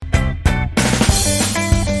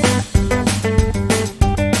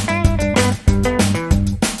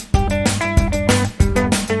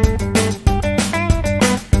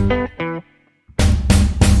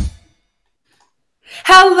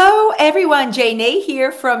everyone. Jay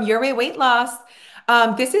here from Your Way Weight Loss.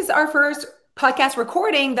 This is our first podcast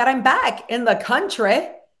recording that I'm back in the country.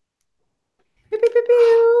 Pew, pew, pew,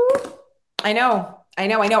 pew. I know.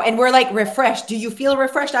 And we're like refreshed. Do you feel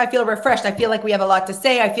refreshed? I feel refreshed. I feel like we have a lot to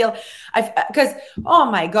say. Because, oh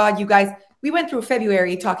my God, you guys, we went through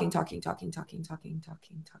February talking.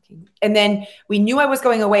 And then we knew I was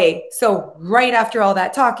going away. So right after all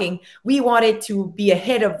that talking, we wanted to be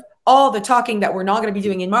ahead of all the talking that we're not going to be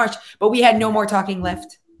doing in March, but we had no more talking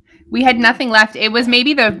left. We had nothing left. It was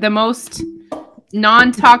maybe the most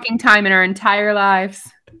non-talking time in our entire lives.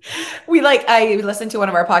 I listened to one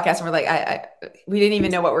of our podcasts and we're like, we didn't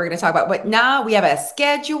even know what we were going to talk about, but now we have a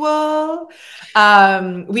schedule.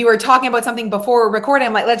 We were talking about something before recording.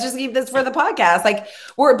 I'm like, let's just leave this for the podcast. Like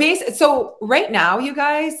so right now, you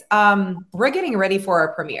guys, we're getting ready for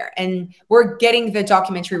our premiere and we're getting the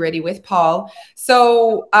documentary ready with Paul.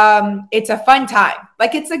 So, it's a fun time.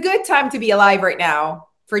 Like it's a good time to be alive right now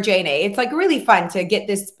for J&A. It's like really fun to get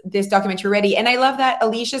this documentary ready. And I love that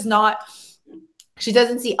Alicia's she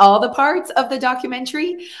doesn't see all the parts of the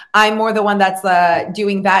documentary. I'm more the one that's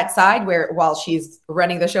doing that side while she's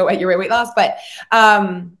running the show at Your Way Weight Loss. But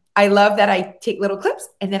I love that I take little clips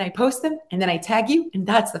and then I post them and then I tag you. And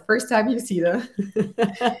that's the first time you see them.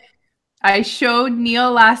 I showed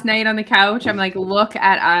Neil last night on the couch. I'm like, look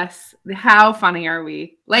at us. How funny are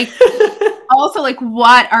we? Like, also, like,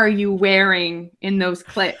 what are you wearing in those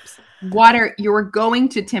clips? You're going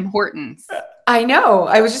to Tim Hortons. I know.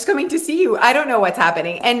 I was just coming to see you. I don't know what's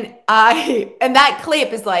happening. And that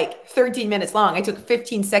clip is like 13 minutes long. I took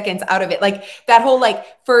 15 seconds out of it. Like that whole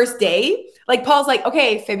first day, like Paul's like,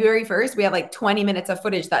 okay, February 1st, we have like 20 minutes of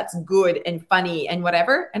footage. That's good and funny and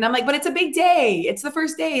whatever. And I'm like, but it's a big day. It's the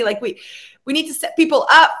first day. Like we need to set people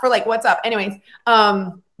up for like, what's up. Anyways.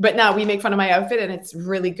 But now we make fun of my outfit and it's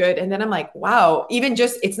really good. And then I'm like, wow,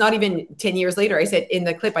 it's not even 10 years later. I said in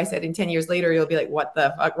the clip, in 10 years later, you'll be like, what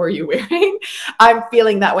the fuck were you wearing? I'm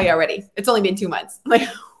feeling that way already. It's only been 2 months. Like,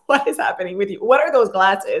 what is happening with you? What are those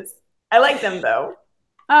glasses? I like them though.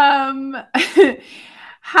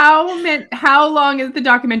 How long is the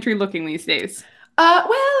documentary looking these days?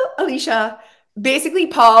 Well, Alicia, basically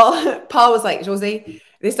Paul was like, Jose,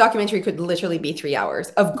 this documentary could literally be 3 hours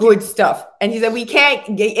of good stuff. And he said,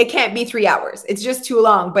 it can't be 3 hours. It's just too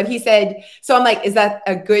long. But he said, so I'm like, is that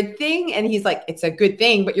a good thing? And he's like, it's a good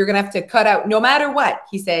thing, but you're going to have to cut out no matter what.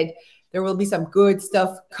 He said, there will be some good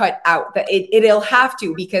stuff cut out that it'll have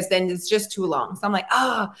to, because then it's just too long. So I'm like,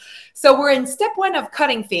 so we're in step 1 of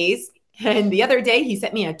cutting phase. And the other day he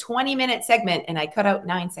sent me a 20-minute segment and I cut out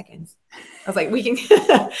 9 seconds. I was like, we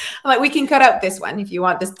can cut out this one if you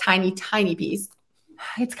want this tiny, tiny piece.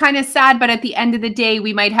 It's kind of sad, but at the end of the day,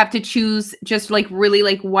 we might have to choose just like really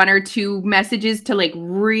like 1 or 2 messages to like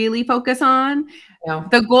really focus on. Yeah.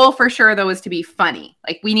 The goal for sure, though, is to be funny.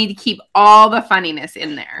 Like we need to keep all the funniness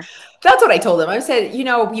in there. That's what I told them. I said,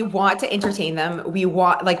 we want to entertain them. We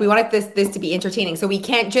want this to be entertaining. So we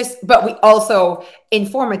can't but we also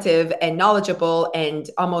informative and knowledgeable and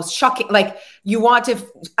almost shocking. Like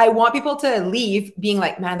I want people to leave being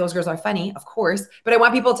like, man, those girls are funny, of course. But I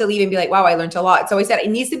want people to leave and be like, wow, I learned a lot. So I said, it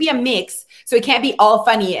needs to be a mix. So it can't be all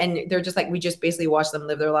funny. And they're just like, we just basically watched them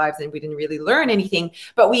live their lives and we didn't really learn anything,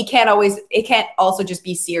 but it can't also just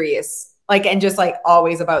be serious. Like, and just like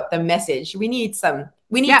always about the message. We need some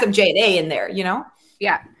J&A in there,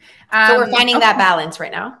 Yeah. So we're finding that balance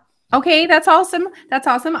right now. Okay. That's awesome.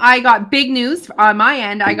 I got big news on my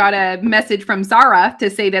end. I got a message from Zara to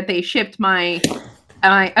say that they shipped my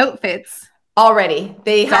outfits. Already.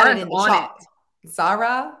 They had Zara's it in the shop.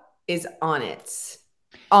 Zara is on it.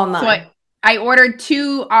 Online. So I ordered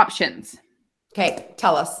 2 options. Okay.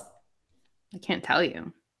 Tell us. I can't tell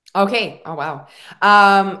you. Okay. Oh, wow.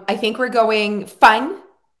 I think we're going fun,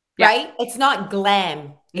 right? It's not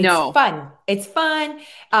glam. It's fun. It's fun.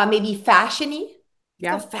 Maybe fashion-y.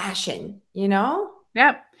 Yeah. So fashion,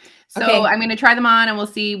 Yep. So okay. I'm going to try them on and we'll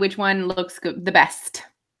see which one looks good, the best.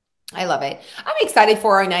 I love it. I'm excited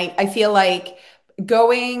for our night. I feel like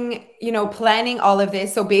going, planning all of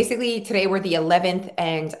this. So basically today we're the 11th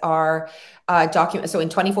and our document. So in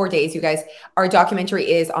 24 days, you guys, our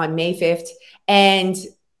documentary is on May 5th. And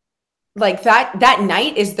like that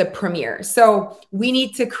night is the premiere. So we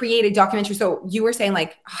need to create a documentary. So you were saying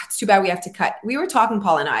like, it's too bad we have to cut. We were talking,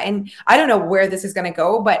 Paul and I don't know where this is going to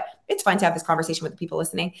go, but it's fun to have this conversation with the people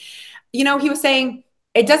listening. He was saying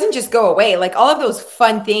it doesn't just go away. Like all of those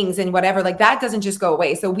fun things and whatever, like that doesn't just go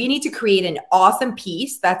away. So we need to create an awesome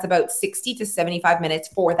piece that's about 60 to 75 minutes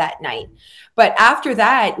for that night. But after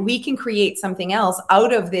that, we can create something else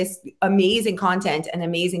out of this amazing content and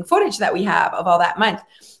amazing footage that we have of all that month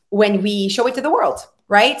when we show it to the world,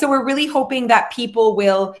 right? So we're really hoping that people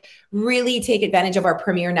will really take advantage of our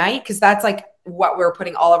premiere night, because that's like what we're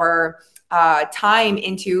putting all of our time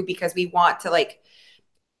into, because we want to like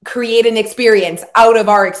create an experience out of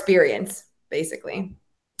our experience, basically.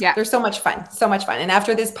 Yeah. There's so much fun. And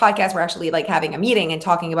after this podcast, we're actually like having a meeting and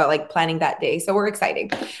talking about like planning that day. So we're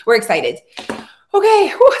excited.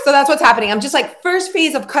 Okay. So that's what's happening. I'm just like first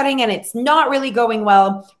phase of cutting and it's not really going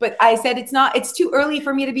well, but I said, it's too early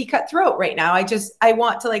for me to be cutthroat right now. I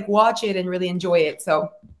want to like watch it and really enjoy it. So.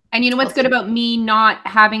 And you know what's good about me not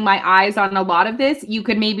having my eyes on a lot of this? You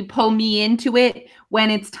could maybe pull me into it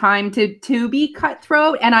when it's time to be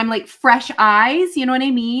cutthroat and I'm like fresh eyes. You know what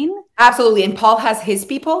I mean? Absolutely. And Paul has his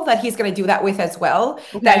people that he's going to do that with as well.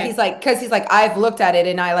 Okay. That he's like, because he's like, I've looked at it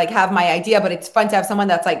and I like have my idea, but it's fun to have someone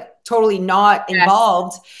that's like totally not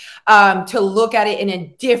involved, to look at it in a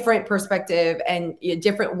different perspective and a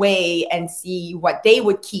different way and see what they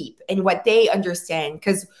would keep and what they understand.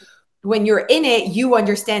 Because when you're in it, you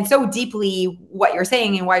understand so deeply what you're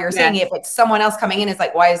saying and why you're saying it. But someone else coming in is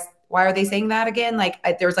like, why are they saying that again? Like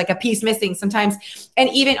there's like a piece missing sometimes. And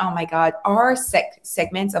even, oh my God, our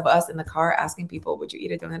segments of us in the car asking people, would you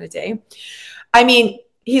eat a donut a day? I mean,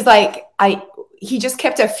 he's like, he just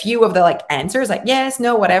kept a few of the like answers, like yes,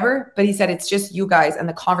 no, whatever. But he said, it's just you guys and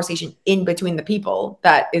the conversation in between the people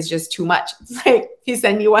that is just too much. It's like, he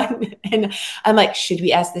sent me one and I'm like, should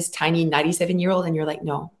we ask this tiny 97-year-old? And you're like,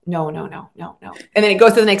 no. And then it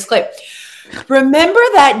goes to the next clip. Remember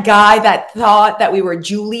that guy that thought that we were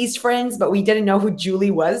Julie's friends, but we didn't know who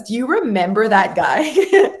Julie was? Do you remember that guy?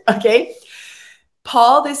 Okay.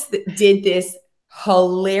 Paul did this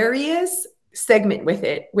hilarious segment with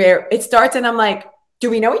it where it starts and I'm like, do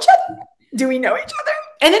we know each other?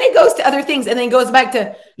 And then it goes to other things and then it goes back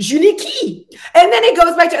to Julie qui? And then it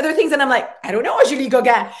goes back to other things and I'm like, I don't know, Julie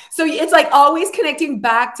Gauguin. So it's like always connecting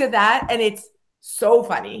back to that, and it's so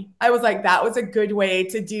funny. I was like, that was a good way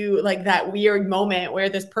to do like that weird moment where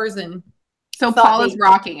this person. So Paul is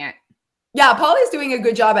rocking it. Yeah, Paul is doing a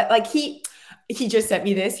good job at like he just sent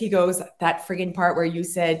me this. He goes, that friggin' part where you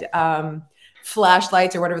said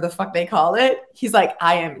flashlights or whatever the fuck they call it. He's like,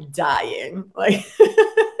 I am dying. Like,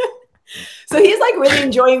 so he's like really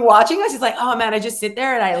enjoying watching us. He's like, oh man, I just sit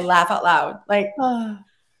there and I laugh out loud. Like,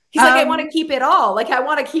 he's like, I want to keep it all. Like, I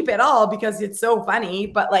want to keep it all because it's so funny.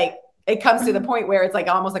 But like, it comes to the point where it's like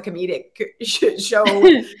almost a comedic show.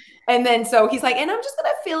 And then so he's like, and I'm just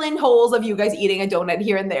going to fill in holes of you guys eating a donut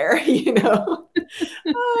here and there, you know?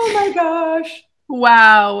 Oh my gosh.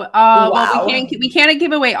 Wow. Well, we can't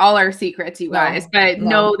give away all our secrets, you guys, but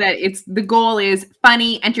know that the goal is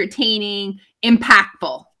funny, entertaining,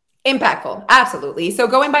 impactful. Absolutely. So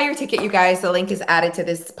go and buy your ticket, you guys. The link is added to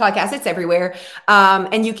this podcast. It's everywhere.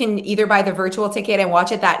 And you can either buy the virtual ticket and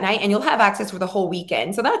watch it that night, and you'll have access for the whole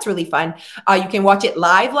weekend. So that's really fun. You can watch it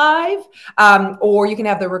live, or you can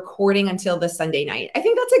have the recording until the Sunday night. I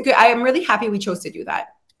think I am really happy we chose to do that.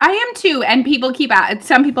 I am too. And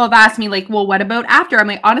some people have asked me like, well, what about after? I'm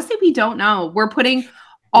like, honestly, we don't know. We're putting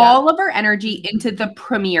all of our energy into the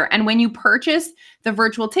premiere. And when you purchase the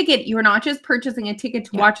virtual ticket, you're not just purchasing a ticket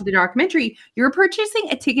to watch the documentary, you're purchasing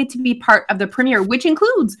a ticket to be part of the premiere, which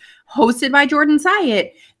includes hosted by Jordan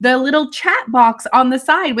Syatt, the little chat box on the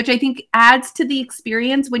side, which I think adds to the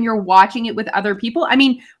experience when you're watching it with other people. I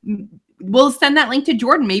mean, we'll send that link to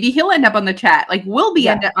Jordan. Maybe he'll end up on the chat. Like we'll be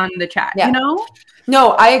on the chat, you know?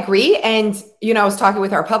 No, I agree. And, you know, I was talking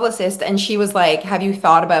with our publicist and she was like, have you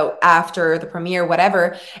thought about after the premiere,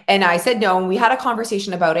 whatever? And I said, no, and we had a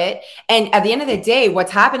conversation about it. And at the end of the day,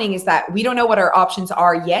 what's happening is that we don't know what our options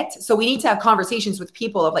are yet. So we need to have conversations with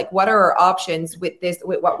people of like, what are our options with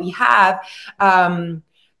what we have, to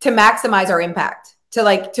maximize our impact,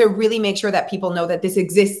 to really make sure that people know that this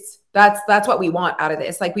exists. That's what we want out of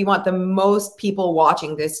this. Like we want the most people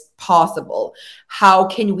watching this possible. How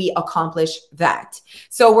can we accomplish that?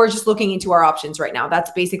 So we're just looking into our options right now.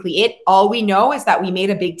 That's basically it. All we know is that we made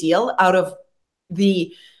a big deal out of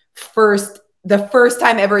the first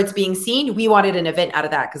time ever it's being seen. We wanted an event out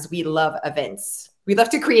of that because we love events. We love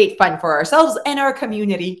to create fun for ourselves and our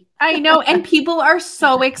community. I know. And people are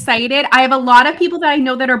so excited. I have a lot of people that I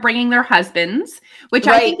know that are bringing their husbands, which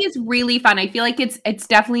I think is really fun. I feel like it's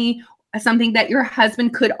definitely something that your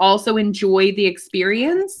husband could also enjoy the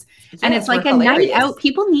experience. Yes, and it's like a night out.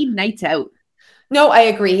 People need nights out. No, I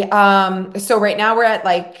agree. So right now we're at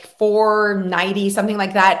like 490, something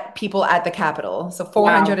like that, people at the Capitol. So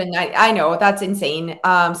 490. Wow. I know that's insane.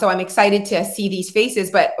 So I'm excited to see these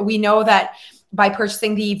faces, but we know that by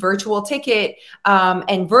purchasing the virtual ticket.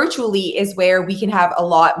 And virtually is where we can have a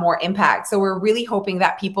lot more impact. So we're really hoping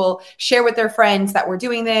that people share with their friends that we're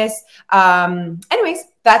doing this. Anyways,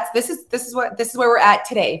 this is where we're at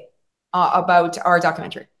today about our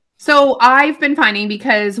documentary. So I've been finding,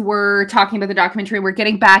 because we're talking about the documentary, we're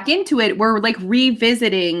getting back into it, we're like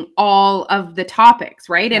revisiting all of the topics,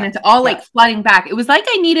 right? And it's all like flooding back. It was like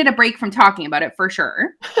I needed a break from talking about it, for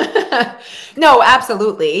sure. No,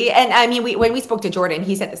 absolutely. And I mean, when we spoke to Jordan,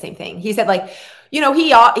 he said the same thing. He said, like, you know,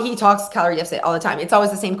 he talks calorie deficit all the time. It's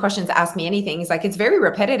always the same questions. Ask me anything. He's like, it's very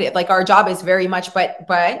repetitive. Like, our job is very much, but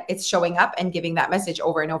it's showing up and giving that message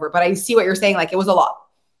over and over. But I see what you're saying. Like, it was a lot.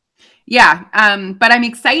 Yeah. But I'm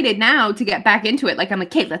excited now to get back into it. Like, I'm like,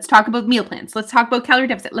 okay, let's talk about meal plans. Let's talk about calorie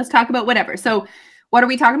deficit. Let's talk about whatever. So what are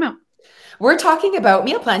we talking about? We're talking about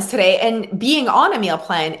meal plans today and being on a meal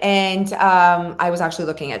plan. And I was actually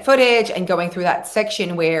looking at footage and going through that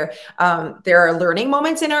section where there are learning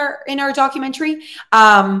moments in our documentary.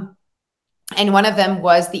 And one of them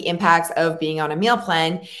was the impacts of being on a meal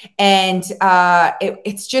plan. And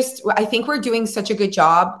it's just, I think we're doing such a good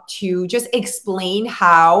job to just explain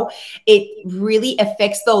how it really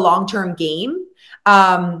affects the long-term game.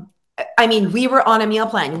 I mean, we were on a meal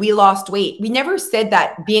plan. We lost weight. We never said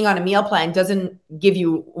that being on a meal plan doesn't give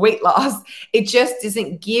you weight loss. It just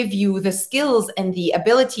doesn't give you the skills and the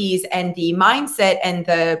abilities and the mindset and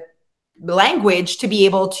the language to be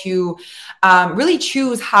able to really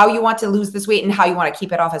choose how you want to lose this weight and how you want to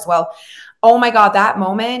keep it off as well. Oh my God, that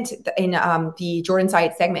moment in the Jordan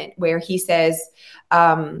Syatt segment where he says,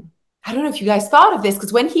 I don't know if you guys thought of this,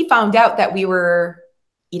 because when he found out that we were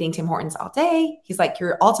eating Tim Hortons all day, he's like,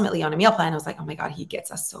 you're ultimately on a meal plan. I was like, oh my God, he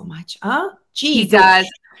gets us so much. Geez. He does.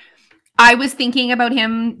 I was thinking about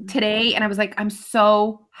him today and I was like, I'm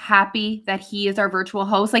so happy that he is our virtual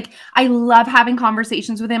host. Like, I love having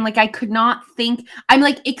conversations with him. Like, I could not think, I'm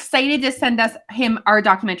like excited to send him our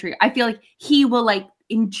documentary. I feel like he will like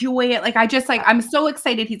enjoy it. Like, I'm so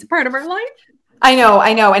excited he's a part of our life. I know.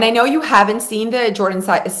 And I know you haven't seen the Jordan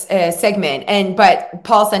segment, but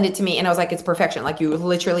Paul sent it to me and I was like, it's perfection. Like, you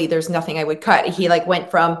literally, there's nothing I would cut. He like went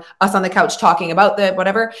from us on the couch talking about the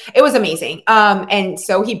whatever. It was amazing. And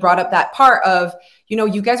so he brought up that part of, you know,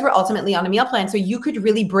 you guys were ultimately on a meal plan. So you could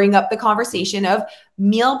really bring up the conversation of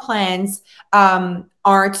meal plans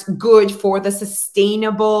aren't good for the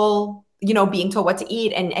sustainable, you know, being told what to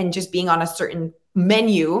eat and just being on a certain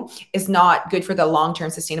menu is not good for the long-term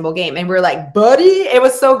sustainable game. And we're like, buddy, it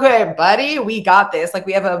was so good, buddy. We got this. Like,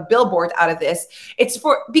 we have a billboard out of this. It's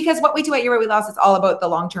because what we do at Your Weight Loss is all about the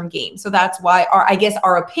long-term game. So that's why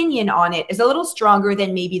our opinion on it is a little stronger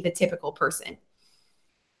than maybe the typical person,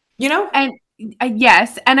 you know? And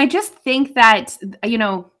yes. And I just think that, you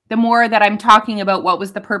know, the more that I'm talking about what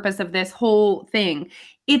was the purpose of this whole thing,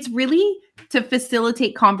 it's really to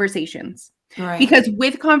facilitate conversations. Right. Because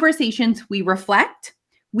with conversations, we reflect,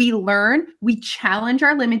 we learn, we challenge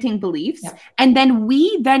our limiting beliefs, and then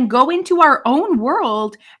we go into our own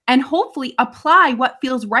world and hopefully apply what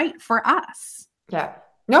feels right for us. Yeah.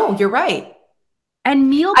 No, you're right. And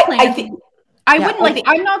meal plans, I'm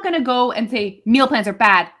not going to go and say meal plans are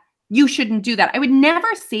bad. You shouldn't do that. I would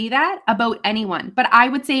never say that about anyone, but I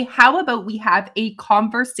would say, how about we have a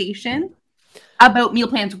conversation about meal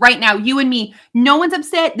plans right now, you and me. No one's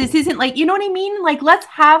upset. This isn't like, you know what I mean? Like, let's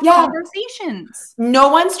have conversations. No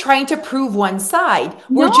one's trying to prove one side.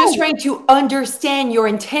 We're just trying to understand your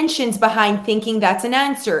intentions behind thinking that's an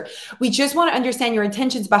answer. We just want to understand your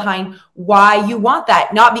intentions behind why you want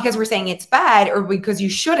that. Not because we're saying it's bad or because you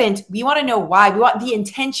shouldn't. We want to know why. We want the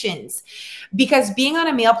intentions. Because being on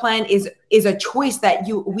a meal plan is a choice that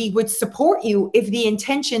we would support you if the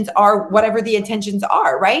intentions are whatever the intentions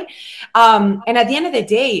are, right? And at the end of the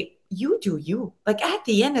day, you do you. Like, at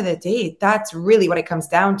the end of the day, that's really what it comes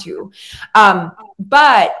down to.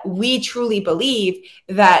 But we truly believe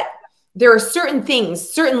that there are certain things,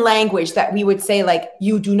 certain language that we would say, like,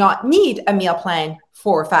 you do not need a meal plan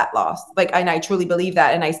for fat loss. Like, and I truly believe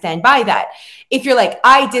that, and I stand by that. If you're like,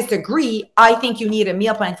 I disagree, I think you need a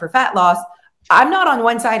meal plan for fat loss, I'm not on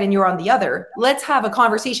one side and you're on the other. Let's have a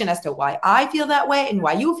conversation as to why I feel that way and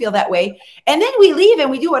why you feel that way. And then we leave and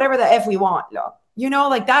we do whatever the F we want. You know,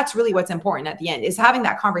 like, that's really what's important at the end, is having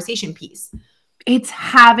that conversation piece. It's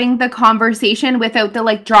having the conversation without the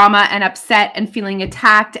like drama and upset and feeling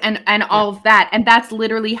attacked and all of that. And that's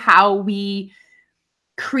literally how we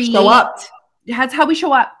create. Show up. That's how we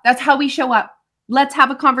show up. That's how we show up. Let's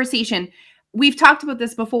have a conversation. We've talked about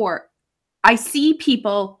this before. I see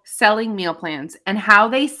people selling meal plans, and how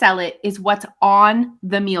they sell it is what's on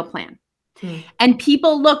the meal plan. And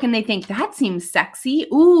people look and they think that seems sexy.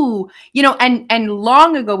 Ooh, and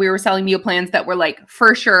long ago we were selling meal plans that were like,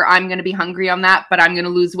 for sure, I'm going to be hungry on that, but I'm going to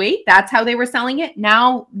lose weight. That's how they were selling it.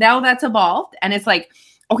 Now that's evolved. And it's like,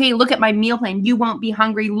 okay, look at my meal plan. You won't be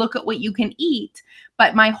hungry. Look at what you can eat.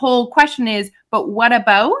 But my whole question is, but what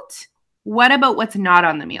about what's not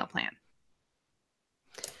on the meal plan?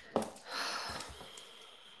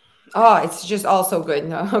 Oh, it's just all so good.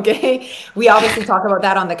 No, okay. We obviously talk about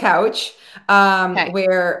that on the couch,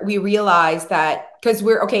 where we realize that because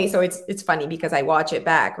so it's funny because I watch it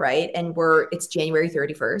back, right? And it's January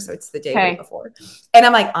 31st. So it's the day right before. And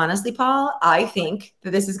I'm like, honestly, Paul, I think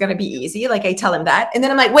that this is going to be easy. Like I tell him that. And then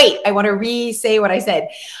I'm like, wait, I want to re-say what I said.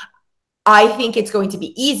 I think it's going to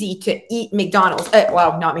be easy to eat McDonald's.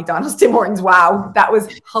 Well, not McDonald's, Tim Hortons. Wow. That was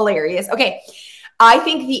hilarious. Okay. I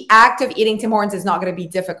think the act of eating Tim Hortons is not going to be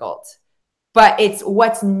difficult, but it's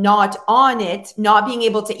what's not on it, not being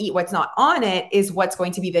able to eat what's not on it is what's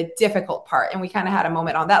going to be the difficult part. And we kind of had a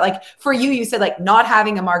moment on that. Like for you said like not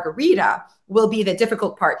having a margarita will be the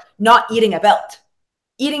difficult part, not eating a belt.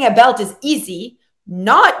 Eating a belt is easy.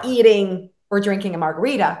 Not eating or drinking a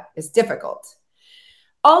margarita is difficult.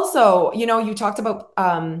 Also, you talked about,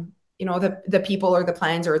 the people or the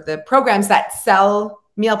plans or the programs that sell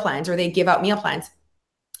meal plans or they give out meal plans.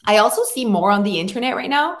 I also see more on the internet right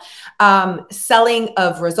now, selling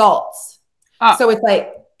of results. Oh, so it's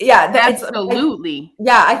like, yeah, absolutely.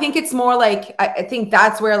 I think it's more like, I think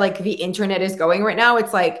that's where like the internet is going right now.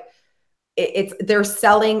 It's like, they're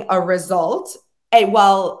selling a result. And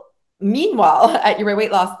meanwhile, at Your Way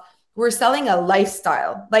Weight Loss, we're selling a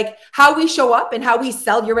lifestyle. Like how we show up and how we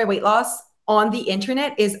sell Your Way Weight Loss on the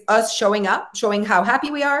internet is us showing up, showing how happy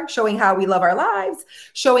we are, showing how we love our lives,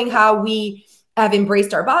 showing how we have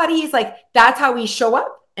embraced our bodies. Like that's how we show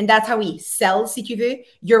up and that's how we sell, si tu veux,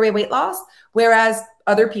 Your Way Weight Loss. Whereas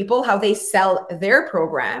other people, how they sell their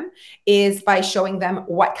program is by showing them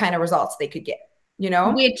what kind of results they could get,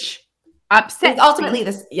 Which upsets ultimately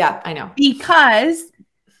this. Yeah, I know. Because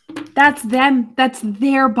that's them. That's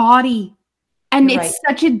their body. And You're it's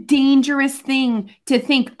such a dangerous thing to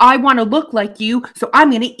think, I want to look like you, so I'm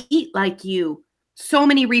going to eat like you. So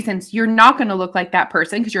many reasons you're not going to look like that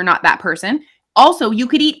person because you're not that person. Also, you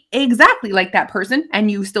could eat exactly like that person and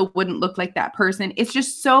you still wouldn't look like that person. It's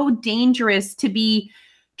just so dangerous to be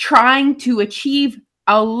trying to achieve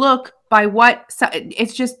a look by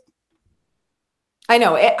it's just. I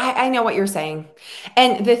know. I know what you're saying.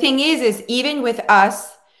 And the thing is even with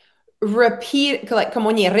us, repeat, like, comme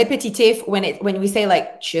on est répétitif, when we say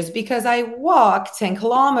like, just because I walk 10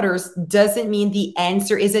 kilometers doesn't mean the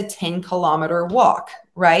answer is a 10-kilometer walk,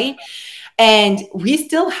 right? And we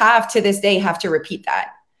still have to this day have to repeat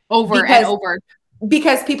that over and over.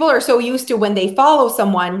 Because people are so used to when they follow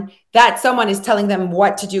someone, that someone is telling them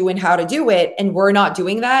what to do and how to do it. And we're not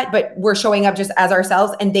doing that, but we're showing up just as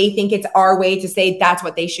ourselves. And they think it's our way to say that's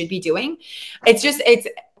what they should be doing.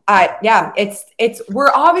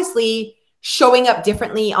 We're obviously showing up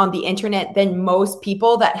differently on the internet than most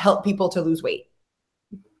people that help people to lose weight.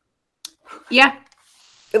 Yeah.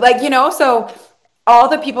 Like, so all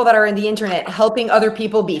the people that are in the internet helping other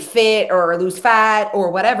people be fit or lose fat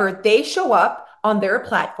or whatever, they show up on their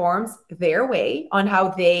platforms, their way, on how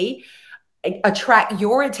they attract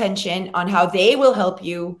your attention, on how they will help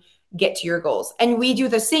you get to your goals. And we do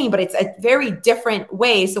the same, but it's a very different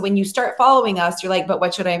way. So when you start following us, you're like, but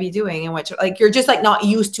what should I be doing? And you're just like not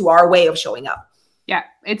used to our way of showing up. Yeah,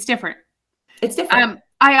 it's different. It's different.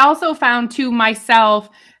 I also found to myself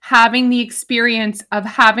having the experience of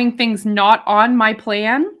having things not on my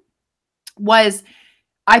plan was,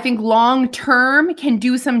 I think long-term can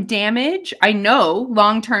do some damage. I know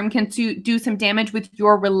long-term can do some damage with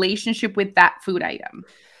your relationship with that food item.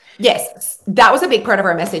 Yes, that was a big part of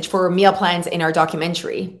our message for meal plans in our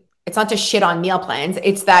documentary. It's not just shit on meal plans.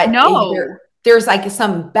 It's that there's like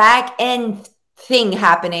some back end thing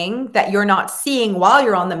happening that you're not seeing while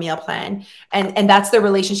you're on the meal plan. And that's the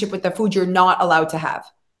relationship with the food you're not allowed to have.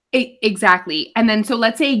 Exactly. And then, so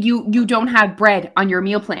let's say you don't have bread on your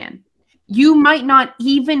meal plan. You might not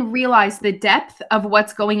even realize the depth of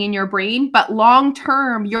what's going in your brain, but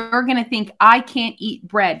long-term, you're going to think, I can't eat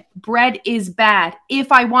bread. Bread is bad. If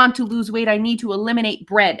I want to lose weight, I need to eliminate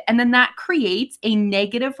bread. And then that creates a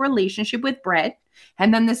negative relationship with bread.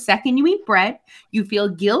 And then the second you eat bread, you feel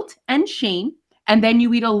guilt and shame. And then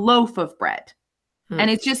you eat a loaf of bread. And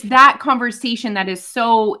it's just that conversation that is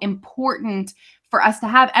so important for us to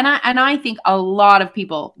have. And I think a lot of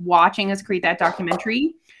people watching us create that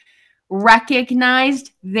documentary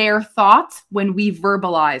recognized their thoughts when we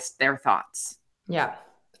verbalized their thoughts. Yeah,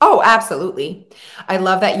 Oh, absolutely. I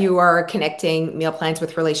love that you are connecting meal plans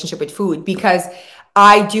with relationship with food, because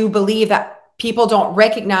I do believe that people don't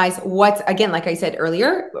recognize what's, again, like I said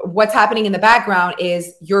earlier, what's happening in the background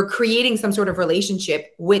is you're creating some sort of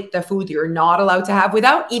relationship with the food you're not allowed to have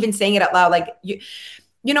without even saying it out loud. Like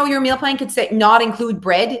your meal plan could say not include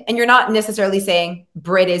bread, and you're not necessarily saying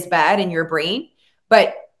bread is bad in your brain,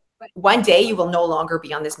 but one day you will no longer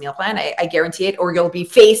be on this meal plan. I guarantee it, or you'll be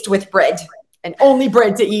faced with bread and only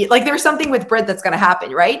bread to eat. Like there's something with bread that's going to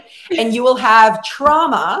happen, right? And you will have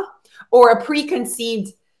trauma or a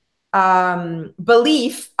preconceived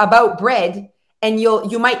belief about bread, and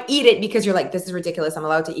you might eat it because you're like, this is ridiculous, I'm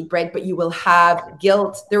allowed to eat bread, but you will have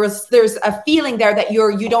guilt. There's a feeling there that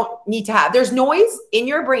you don't need to have. There's noise in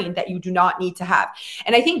your brain that you do not need to have.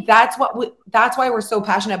 And I think that's why we're so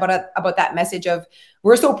passionate about that message of,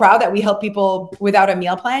 we're so proud that we help people without a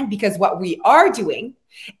meal plan, because what we are doing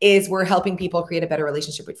is we're helping people create a better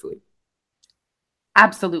relationship with food.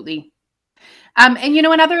 Absolutely. And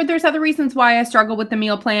there's other reasons why I struggle with the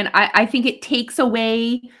meal plan. I think it takes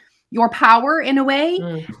away your power in a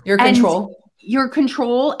way, your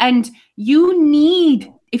control, and you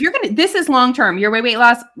need, if you're gonna, this is long term. Your weight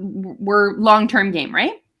loss, we're long term game,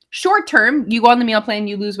 right? Short term, you go on the meal plan,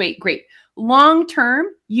 you lose weight, great. Long term,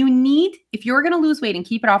 you need, if you're gonna lose weight and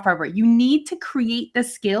keep it off forever, you need to create the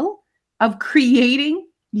skill of creating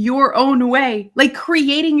your own way, like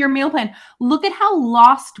creating your meal plan. Look at how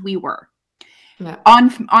lost we were. Yeah.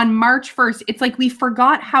 On March 1st, it's like we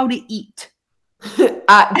forgot how to eat.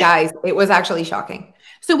 Guys, it was actually shocking.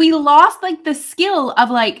 So we lost like the skill of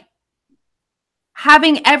like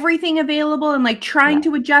having everything available and like trying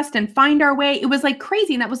to adjust and find our way. It was like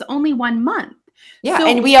crazy. And that was only 1 month. Yeah. So,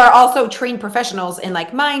 and we are also trained professionals in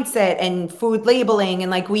like mindset and food labeling. And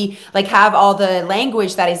like we like have all the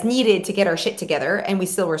language that is needed to get our shit together. And we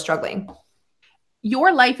still were struggling.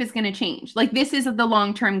 Your life is going to change. Like this is the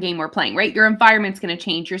long-term game we're playing, right? Your environment's going to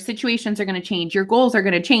change. Your situations are going to change. Your goals are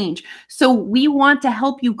going to change. So we want to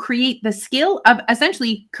help you create the skill of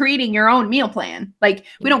essentially creating your own meal plan. Like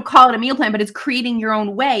we don't call it a meal plan, but it's creating your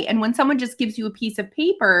own way. And when someone just gives you a piece of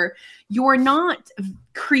paper, you're not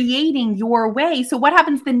creating your way. So what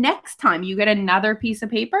happens the next time you get another piece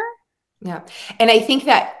of paper? Yeah. And I think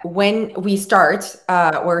that when we start,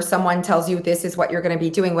 where someone tells you this is what you're going to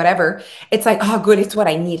be doing, whatever, it's like, oh, good. It's what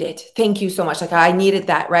I needed. Thank you so much. Like I needed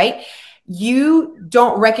that. Right. You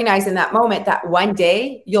don't recognize in that moment that one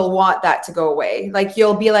day you'll want that to go away. Like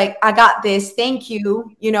you'll be like, I got this. Thank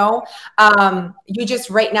you. You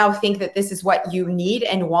just right now think that this is what you need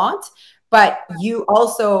and want. But you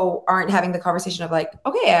also aren't having the conversation of like,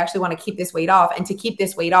 okay, I actually want to keep this weight off. And to keep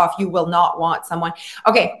this weight off, you will not want someone.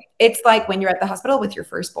 Okay. It's like when you're at the hospital with your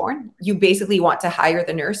firstborn, you basically want to hire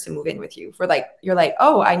the nurse to move in with you you're like,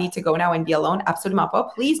 oh, I need to go now and be alone. Absolutely,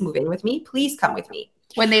 Mappa. Please move in with me. Please come with me.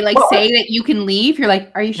 When they say that you can leave, you're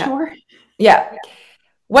like, are you sure? Yeah.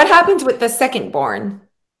 What happens with the secondborn?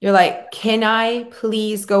 You're like, can I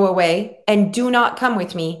please go away and do not come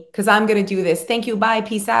with me? Because I'm going to do this. Thank you. Bye.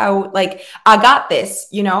 Peace out. Like, I got this,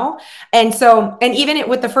 And so, and even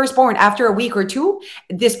with the firstborn, after a week or two,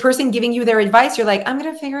 this person giving you their advice, you're like, I'm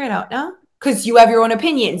going to figure it out now. Because you have your own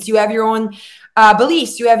opinions. You have your own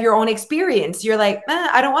beliefs. You have your own experience. You're like,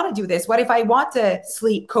 I don't want to do this. What if I want to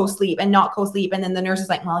co-sleep and not co-sleep? And then the nurse is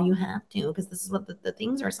like, well, you have to, because this is what the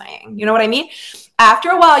things are saying. You know what I mean? After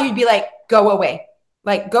a while, you'd be like, go away.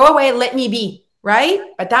 Like, go away, let me be, right?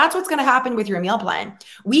 But that's what's going to happen with your meal plan.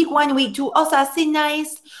 Week 1, week 2, oh, that's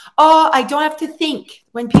nice. Oh, I don't have to think.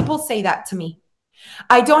 When people say that to me,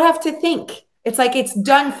 I don't have to think. It's like, it's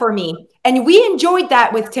done for me. And we enjoyed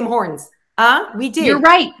that with Tim Hortons. We did. You're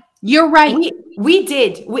right. We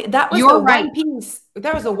did. That was one piece.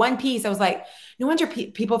 That was the one piece. I was like, no wonder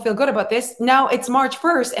people feel good about this. Now it's March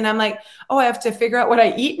 1st. And I'm like, oh, I have to figure out what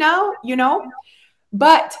I eat now,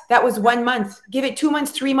 But that was 1 month. Give it 2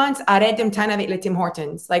 months, 3 months. Arrête de me tanner avec le Tim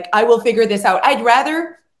Hortons. Like, I will figure this out. I'd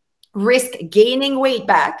rather risk gaining weight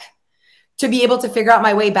back to be able to figure out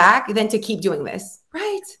my way back than to keep doing this.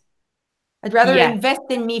 Right? I'd rather invest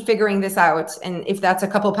in me figuring this out. And if that's a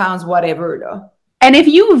couple pounds, whatever. Though. And if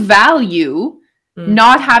you value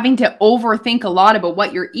not having to overthink a lot about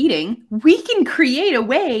what you're eating, we can create a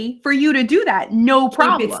way for you to do that. No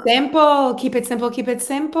problem. Keep it simple. Keep it simple. Keep it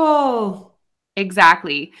simple.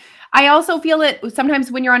 Exactly. I also feel that sometimes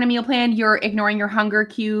when you're on a meal plan, you're ignoring your hunger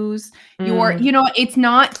cues. It's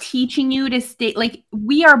not teaching you to stay, like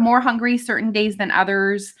we are more hungry certain days than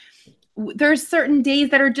others. There's certain days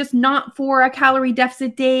that are just not for a calorie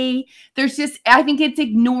deficit day. I think it's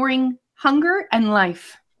ignoring hunger and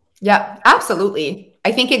life. Yeah, absolutely.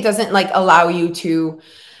 I think it doesn't like allow you to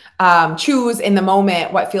choose in the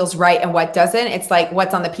moment what feels right and what doesn't. It's like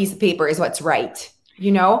what's on the piece of paper is what's right,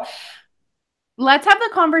 you know? Let's have the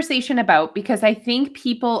conversation about, because I think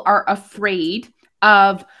people are afraid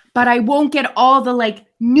of, but I won't get all the like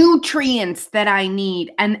nutrients that I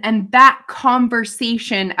need. And that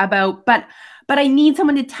conversation about, but I need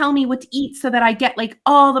someone to tell me what to eat so that I get like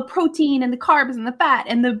all the protein and the carbs and the fat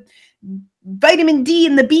and the vitamin D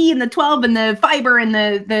and the B and the 12 and the fiber and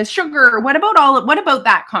the sugar. What about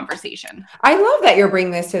that conversation? I love that you're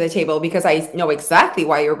bringing this to the table because I know exactly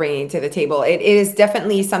why you're bringing it to the table. It is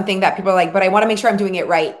definitely something that people are like, but I want to make sure I'm doing it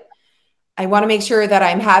right. I want to make sure that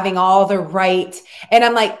I'm having all the right. And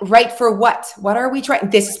I'm like, right for what? What are we trying?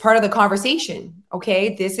 This is part of the conversation.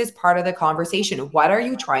 Okay. This is part of the conversation. What are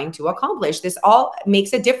you trying to accomplish? This all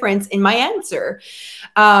makes a difference in my answer.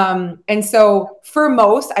 And so for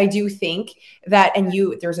most, I do think that, and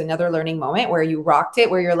there's another learning moment where you rocked it,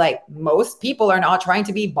 where you're like, most people are not trying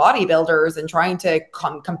to be bodybuilders and trying to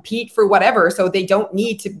compete for whatever. So they don't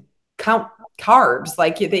need to count carbs.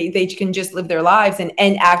 Like they can just live their lives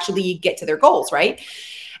and actually get to their goals. Right.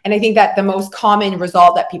 And I think that the most common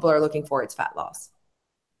result that people are looking for is fat loss.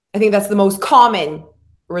 I think that's the most common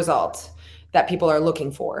result that people are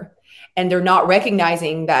looking for. And they're not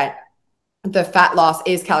recognizing that the fat loss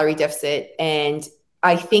is calorie deficit. And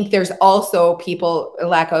I think there's also a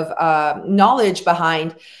lack of knowledge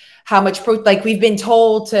behind how much like we've been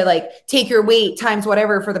told to like take your weight times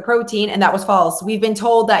whatever for the protein. And that was false. We've been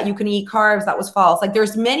told that you can eat carbs. That was false. Like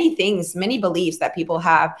there's many things, many beliefs that people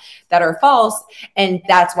have that are false. And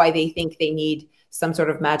that's why they think they need some sort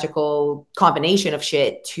of magical combination of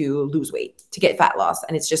shit to lose weight, to get fat loss.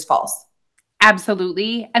 And it's just false.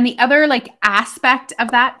 Absolutely. And the other like aspect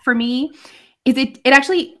of that for me is it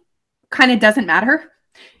actually kind of doesn't matter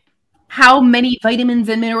how many vitamins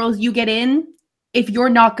and minerals you get in if you're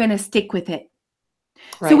not going to stick with it.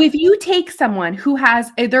 Right. So if you take someone who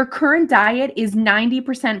has their current diet is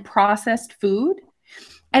 90% processed food,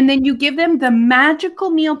 and then you give them the magical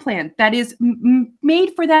meal plan that is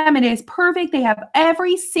made for them and it is perfect, they have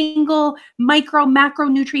every single micro, macro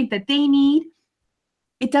nutrient that they need,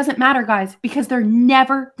 it doesn't matter, guys, because they're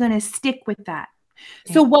never going to stick with that.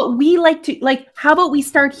 Yeah. So what we like to, like, how about we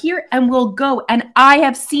start here and we'll go. And I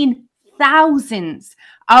have seen thousands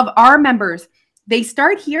of our members. They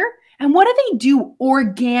start here, and what do they do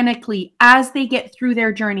organically as they get through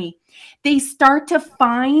their journey? They start to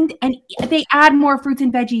find, and they add more fruits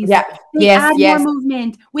and veggies. Yeah. They add more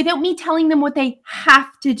movement without me telling them what they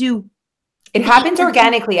have to do. It happens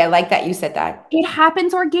organically. I like that you said that. It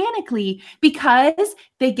happens organically because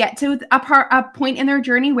they get to a point in their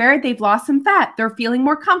journey where they've lost some fat. They're feeling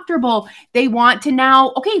more comfortable. They want to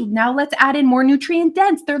now let's add in more nutrient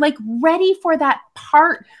dense. They're like ready for that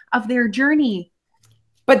part of their journey.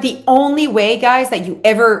 But the only way, guys, that you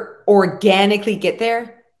ever organically get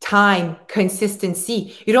there, time,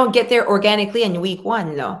 consistency. You don't get there organically in week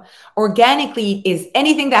one, no. Organically is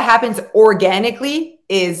anything that happens organically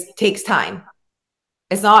takes time.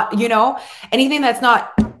 It's not, anything that's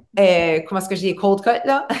not, comment est-ce que je dis, cold cut,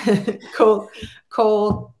 là? Cold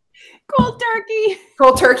turkey.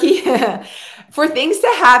 Cold turkey. For things to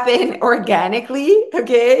happen organically,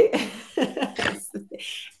 okay?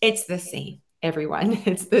 It's the same. Everyone,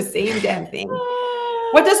 it's the same damn thing.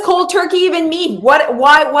 What does cold turkey even mean?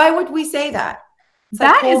 Why would we say that?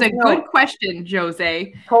 That is a good question,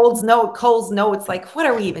 Jose. Cold's no. It's like, what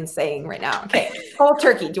are we even saying right now? Okay. Cold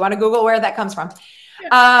turkey. Do you want to Google where that comes from?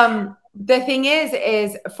 The thing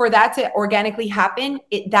is for that to organically happen,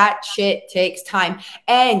 that shit takes time.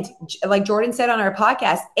 And like Jordan said on our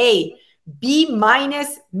podcast, a B-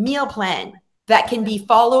 meal plan that can be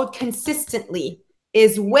followed consistently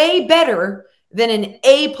is way better than an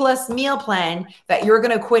A+ meal plan that you're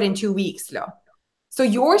going to quit in 2 weeks. Though. So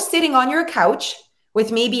you're sitting on your couch with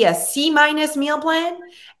maybe a C- meal plan,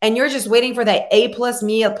 and you're just waiting for that A+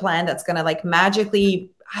 meal plan that's going to like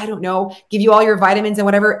magically, I don't know, give you all your vitamins and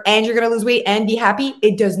whatever, and you're going to lose weight and be happy.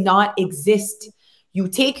 It does not exist. You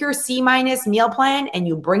take your C- meal plan and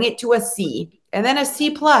you bring it to a C, and then a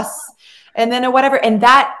C+, and then a whatever, and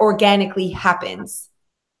that organically happens.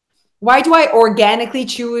 Why do I organically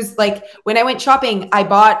choose? Like when I went shopping, I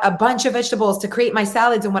bought a bunch of vegetables to create my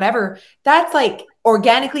salads and whatever. That's like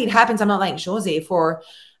organically it happens. I'm not like, Jose, for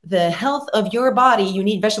the health of your body, you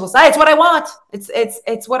need vegetables. It's what I want.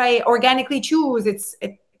 It's what I organically choose.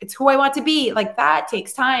 It's who I want to be. Like that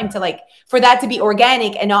takes time to like, for that to be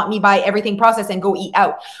organic and not me buy everything processed and go eat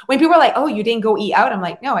out. When people are like, oh, you didn't go eat out. I'm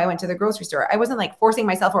like, no, I went to the grocery store. I wasn't like forcing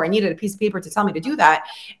myself or I needed a piece of paper to tell me to do that.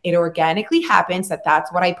 It organically happens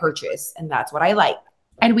that's what I purchase and that's what I like.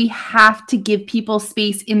 And we have to give people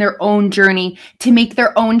space in their own journey to make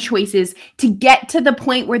their own choices, to get to the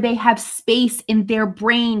point where they have space in their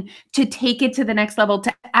brain to take it to the next level,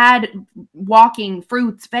 to add walking,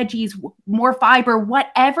 fruits, veggies, more fiber,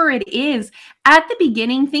 whatever it is. At the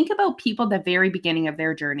beginning, think about people at the very beginning of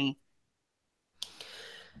their journey.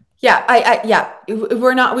 Yeah,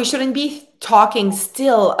 we shouldn't be talking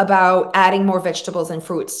still about adding more vegetables and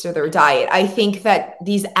fruits to their diet. I think that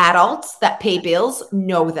these adults that pay bills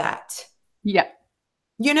know that. Yeah.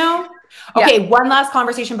 You know? Okay, one last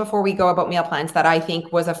conversation before we go about meal plans that I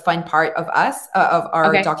think was a fun part of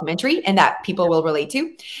our documentary, and that people will relate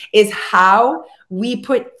to, is how we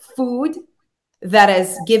put food that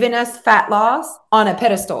has given us fat loss on a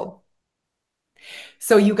pedestal.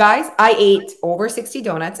 So you guys, I ate over 60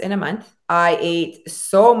 donuts in a month. I ate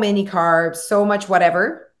so many carbs, so much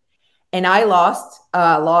whatever, and I lost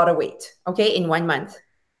a lot of weight, okay, in 1 month.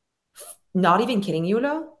 Not even kidding you,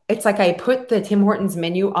 Lo. It's like I put the Tim Hortons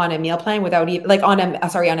menu on a meal plan without even, like on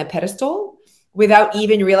a pedestal, without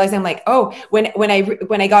even realizing. I'm like, oh, when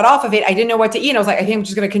I got off of it, I didn't know what to eat. I was like, I think I'm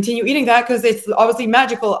just going to continue eating that because it's obviously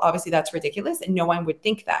magical. Obviously, that's ridiculous, and no one would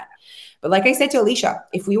think that. But like I said to Alicia,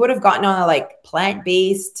 if we would have gotten on a like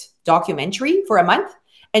plant-based documentary for a month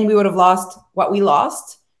and we would have lost what we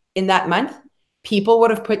lost in that month, people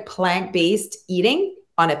would have put plant-based eating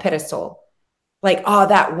on a pedestal. Like, oh,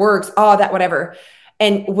 that works. Oh, that whatever.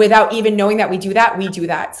 And without even knowing that we do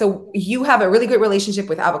that. So you have a really good relationship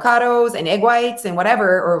with avocados and egg whites and whatever,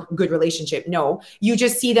 or good relationship. No, you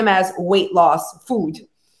just see them as weight loss food.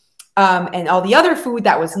 And all the other food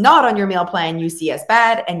that was not on your meal plan, you see as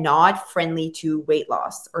bad and not friendly to weight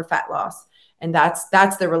loss or fat loss. And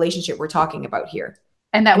that's the relationship we're talking about here.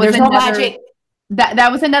 And that was no magic.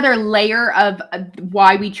 That was another layer of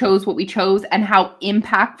why we chose what we chose and how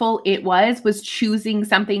impactful it was choosing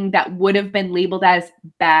something that would have been labeled as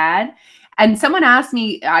bad. And someone asked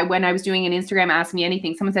me when I was doing an Instagram Ask Me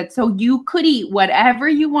Anything, someone said, so you could eat whatever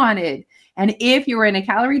you wanted, and if you were in a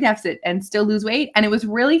calorie deficit and still lose weight. And it was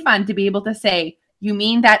really fun to be able to say, you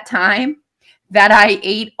mean that time that I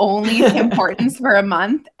ate only Tim Hortons for a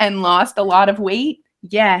month and lost a lot of weight?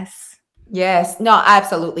 Yes. Yes, no,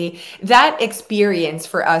 absolutely. That experience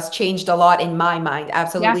for us changed a lot in my mind.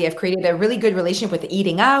 Absolutely. Yeah. I've created a really good relationship with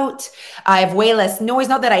eating out. I have way less noise.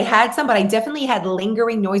 Not that I had some, but I definitely had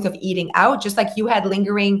lingering noise of eating out, just like you had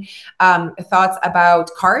lingering thoughts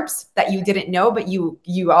about carbs that you didn't know, but you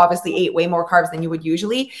obviously ate way more carbs than you would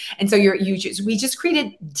usually. And so we just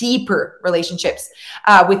created deeper relationships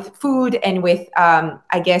with food and with,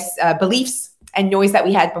 beliefs and noise that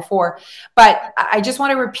we had before. But I just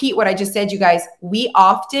want to repeat what I just said, you guys. We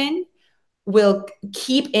often will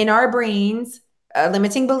keep in our brains a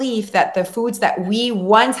limiting belief that the foods that we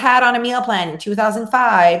once had on a meal plan in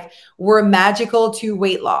 2005 were magical to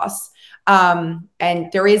weight loss. And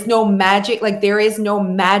there is no magic, like there is no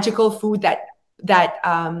magical food that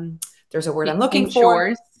there's a word I'm looking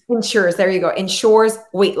for. Ensures, there you go. Ensures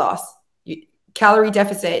weight loss. Calorie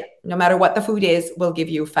deficit, no matter what the food is, will give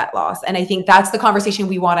you fat loss. And I think that's the conversation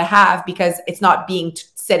we want to have because it's not being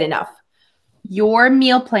said enough. Your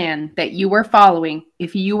meal plan that you are following,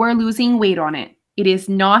 if you are losing weight on it, it is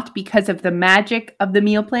not because of the magic of the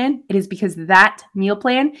meal plan. It is because that meal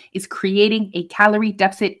plan is creating a calorie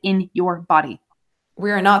deficit in your body. We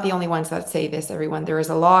are not the only ones that say this, everyone. There is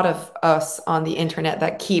a lot of us on the internet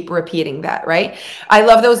that keep repeating that, right? I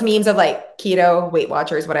love those memes of like keto, Weight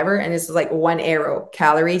Watchers, whatever. And this is like one arrow,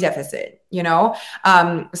 calorie deficit, you know?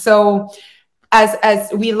 So as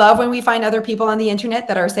we love when we find other people on the internet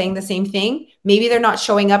that are saying the same thing, maybe they're not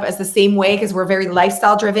showing up as the same way because we're very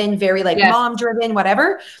lifestyle driven, very like mom driven,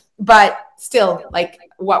 whatever. But still, like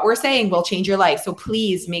what we're saying will change your life. So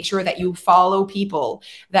please make sure that you follow people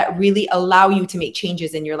that really allow you to make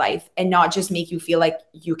changes in your life and not just make you feel like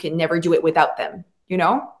you can never do it without them. You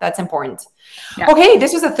know, that's important. Yeah. Okay,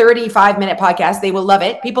 this was a 35-minute podcast. They will love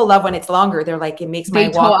it. People love when it's longer. They're like, it makes my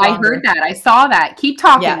walk longer. I heard that. I saw that. Keep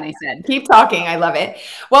talking, they said. Keep talking. I love it.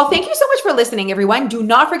 Well, thank you so much for listening, everyone. Do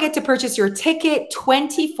not forget to purchase your ticket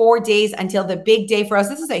 24 days until the big day for us.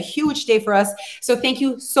 This is a huge day for us. So thank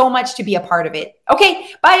you so much to be a part of it. Okay,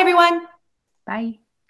 bye, everyone. Bye.